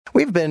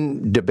We've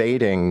been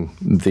debating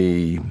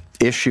the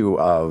issue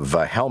of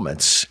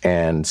helmets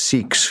and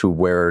Sikhs who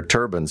wear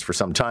turbans for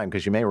some time,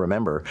 because you may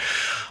remember,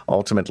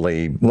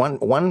 ultimately,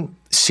 one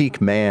Sikh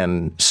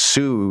man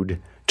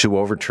sued to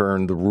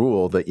overturn the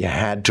rule that you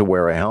had to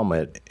wear a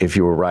helmet if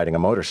you were riding a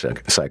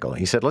motorcycle.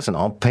 He said, listen,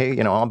 I'll pay,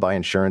 I'll buy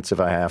insurance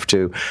if I have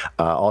to.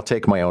 I'll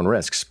take my own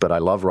risks, but I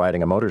love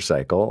riding a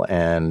motorcycle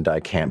and I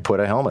can't put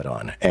a helmet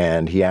on.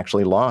 And he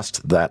actually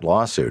lost that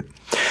lawsuit.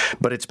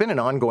 But it's been an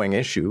ongoing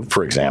issue,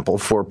 for example,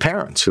 for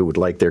parents who would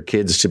like their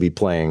kids to be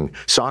playing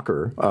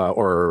soccer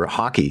or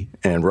hockey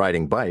and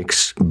riding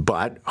bikes,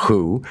 but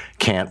who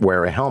can't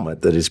wear a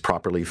helmet that is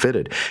properly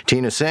fitted.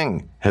 Tina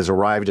Singh has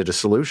arrived at a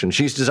solution.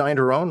 She's designed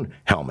her own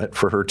helmet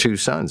for her two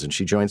sons, and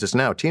she joins us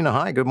now. Tina,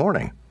 hi, good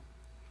morning.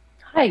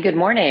 Hi, good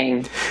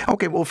morning.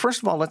 Okay, well,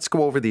 first of all, let's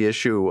go over the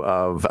issue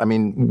of,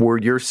 were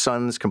your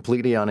sons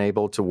completely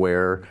unable to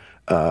wear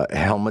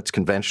helmets,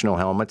 conventional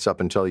helmets,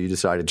 up until you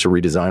decided to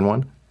redesign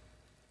one?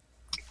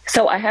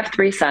 So I have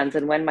three sons,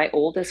 and when my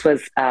oldest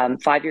was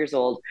 5 years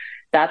old,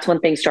 that's when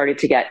things started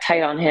to get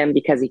tight on him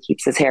because he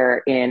keeps his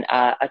hair in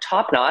a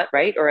top knot,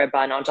 right, or a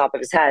bun on top of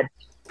his head.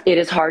 It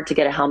is hard to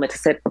get a helmet to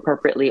sit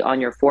appropriately on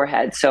your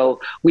forehead. So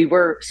we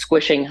were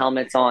squishing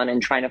helmets on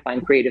and trying to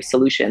find creative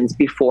solutions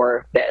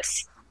before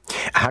this.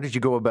 How did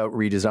you go about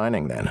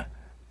redesigning then?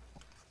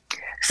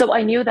 So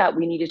I knew that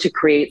we needed to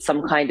create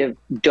some kind of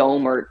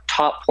dome or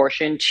top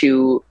portion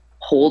to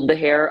hold the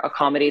hair,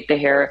 accommodate the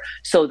hair,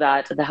 so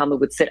that the helmet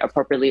would sit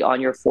appropriately on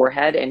your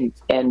forehead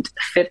and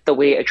fit the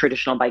way a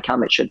traditional bike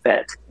helmet should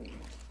fit.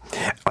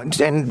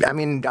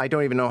 And I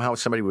don't even know how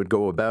somebody would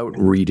go about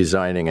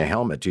redesigning a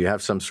helmet. Do you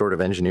have some sort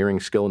of engineering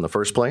skill in the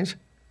first place?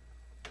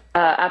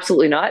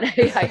 Absolutely not.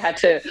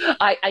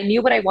 I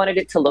knew what I wanted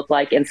it to look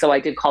like. And so I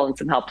did call in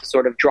some help to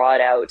sort of draw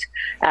it out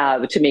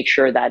to make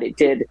sure that it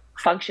did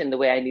function the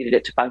way I needed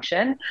it to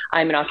function.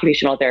 I'm an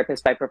occupational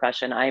therapist by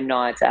profession. I'm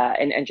not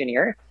an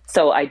engineer.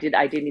 So I did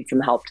need some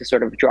help to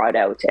sort of draw it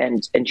out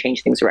and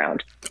change things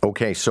around.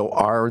 Okay. So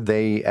are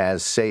they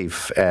as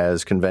safe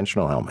as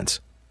conventional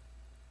helmets?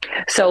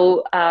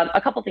 So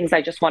a couple things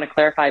I just want to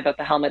clarify about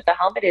the helmet. The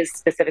helmet is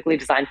specifically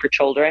designed for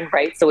children,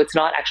 right? So it's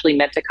not actually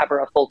meant to cover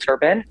a full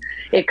turban.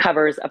 It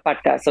covers a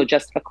patka, so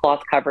just a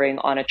cloth covering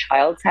on a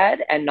child's head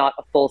and not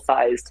a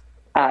full-sized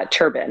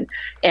turban.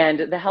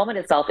 And the helmet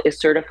itself is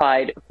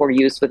certified for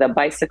use with a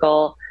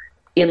bicycle,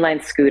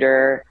 inline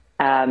scooter,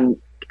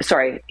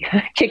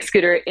 kick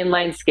scooter,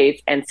 inline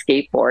skates, and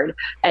skateboard.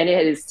 And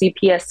it is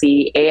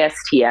CPSC,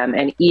 ASTM,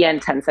 and EN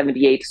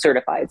 1078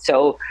 certified.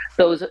 So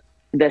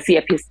the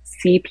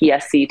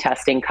CPSC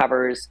testing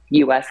covers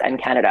US and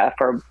Canada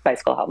for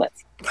bicycle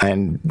helmets.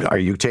 And are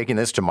you taking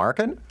this to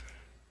market?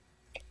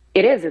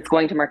 It is. It's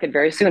going to market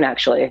very soon,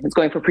 actually. It's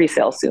going for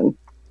pre-sale soon.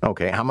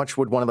 Okay. How much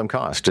would one of them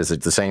cost? Is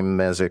it the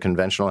same as a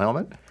conventional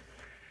helmet?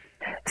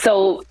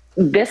 So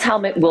this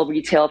helmet will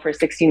retail for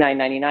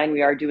 $69.99.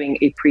 We are doing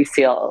a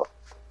pre-sale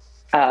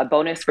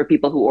bonus for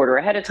people who order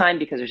ahead of time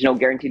because there's no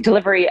guaranteed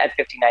delivery at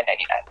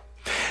 $59.99.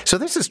 So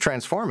this is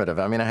transformative.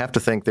 I have to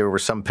think there were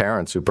some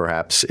parents who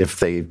perhaps, if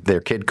their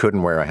kid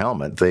couldn't wear a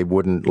helmet, they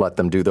wouldn't let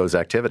them do those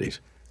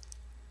activities.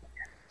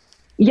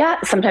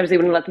 Yeah, sometimes they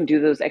wouldn't let them do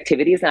those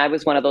activities. And I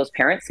was one of those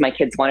parents. My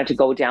kids wanted to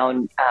go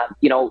down,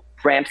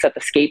 ramps at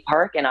the skate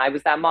park. And I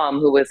was that mom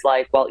who was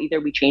like, well,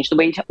 either we change the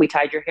way we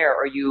tied your hair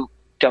or you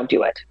don't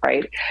do it,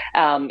 right?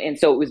 And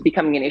so it was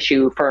becoming an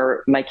issue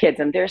for my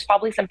kids. And there's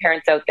probably some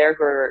parents out there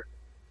who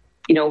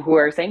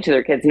are saying to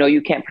their kids, no,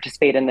 you can't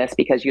participate in this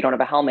because you don't have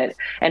a helmet.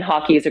 And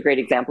hockey is a great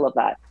example of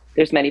that.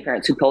 There's many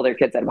parents who pull their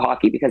kids out of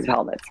hockey because of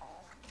helmets.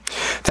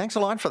 Thanks a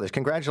lot for this.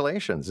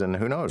 Congratulations. And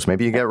who knows,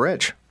 maybe you get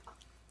rich.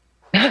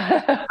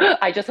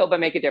 I just hope I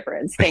make a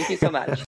difference. Thank you so much.